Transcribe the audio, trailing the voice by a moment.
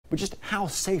but just how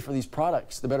safe are these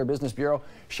products? The Better Business Bureau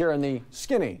sharing the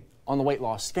skinny on the weight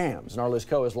loss scams. And our Liz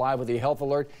Koh is live with the health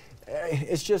alert.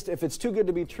 It's just, if it's too good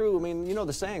to be true, I mean, you know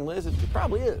the saying, Liz, it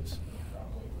probably is.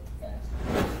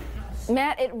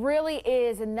 Matt, it really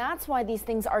is, and that's why these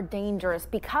things are dangerous,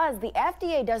 because the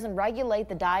FDA doesn't regulate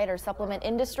the diet or supplement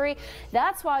industry.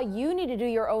 That's why you need to do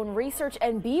your own research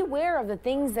and beware of the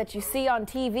things that you see on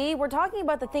TV. We're talking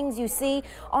about the things you see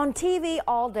on TV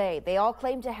all day. They all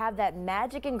claim to have that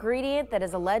magic ingredient that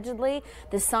is allegedly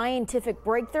the scientific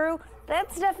breakthrough.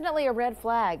 That's definitely a red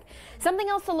flag. Something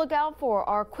else to look out for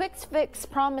are quick fix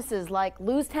promises like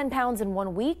lose 10 pounds in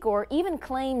 1 week, or even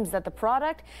claims that the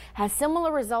product has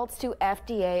similar results to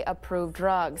FDA approved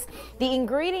drugs. The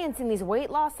ingredients in these weight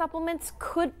loss supplements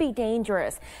could be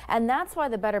dangerous, and that's why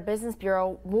the Better Business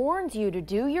Bureau warns you to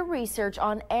do your research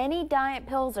on any diet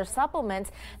pills or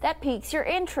supplements that piques your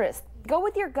interest. Go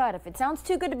with your gut. If it sounds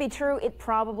too good to be true, it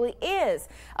probably is.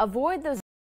 Avoid those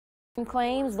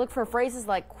claims. Look for phrases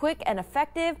like quick and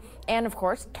effective and, of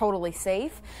course, totally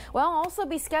safe. Well, also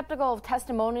be skeptical of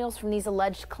testimonials from these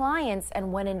alleged clients,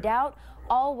 and when in doubt,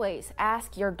 always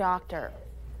ask your doctor.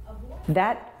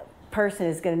 That person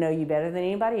is going to know you better than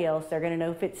anybody else. They're going to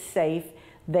know if it's safe.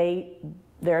 They're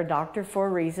a doctor for a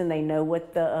reason. They know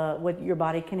what your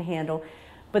body can handle,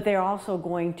 but they're also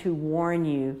going to warn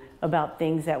you about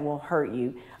things that will hurt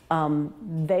you.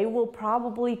 They will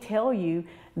probably tell you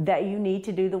that you need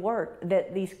to do the work,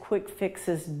 that these quick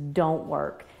fixes don't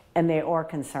work, and they are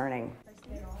concerning.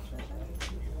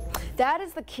 That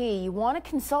is the key. You want to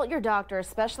consult your doctor,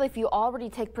 especially if you already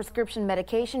take prescription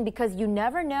medication, because you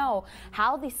never know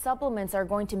how these supplements are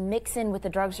going to mix in with the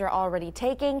drugs you're already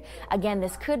taking. Again,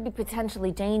 this could be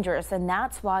potentially dangerous, and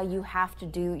that's why you have to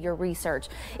do your research.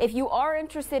 If you are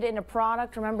interested in a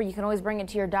product, remember, you can always bring it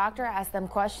to your doctor, ask them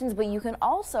questions, but you can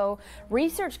also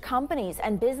research companies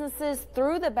and businesses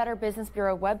through the Better Business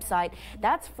Bureau website.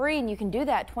 That's free, and you can do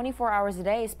that 24 hours a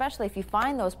day, especially if you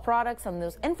find those products and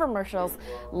those infomercials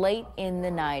late in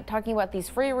the night. Talking about these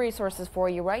free resources for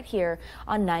you right here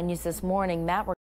on 9 News This Morning. Matt,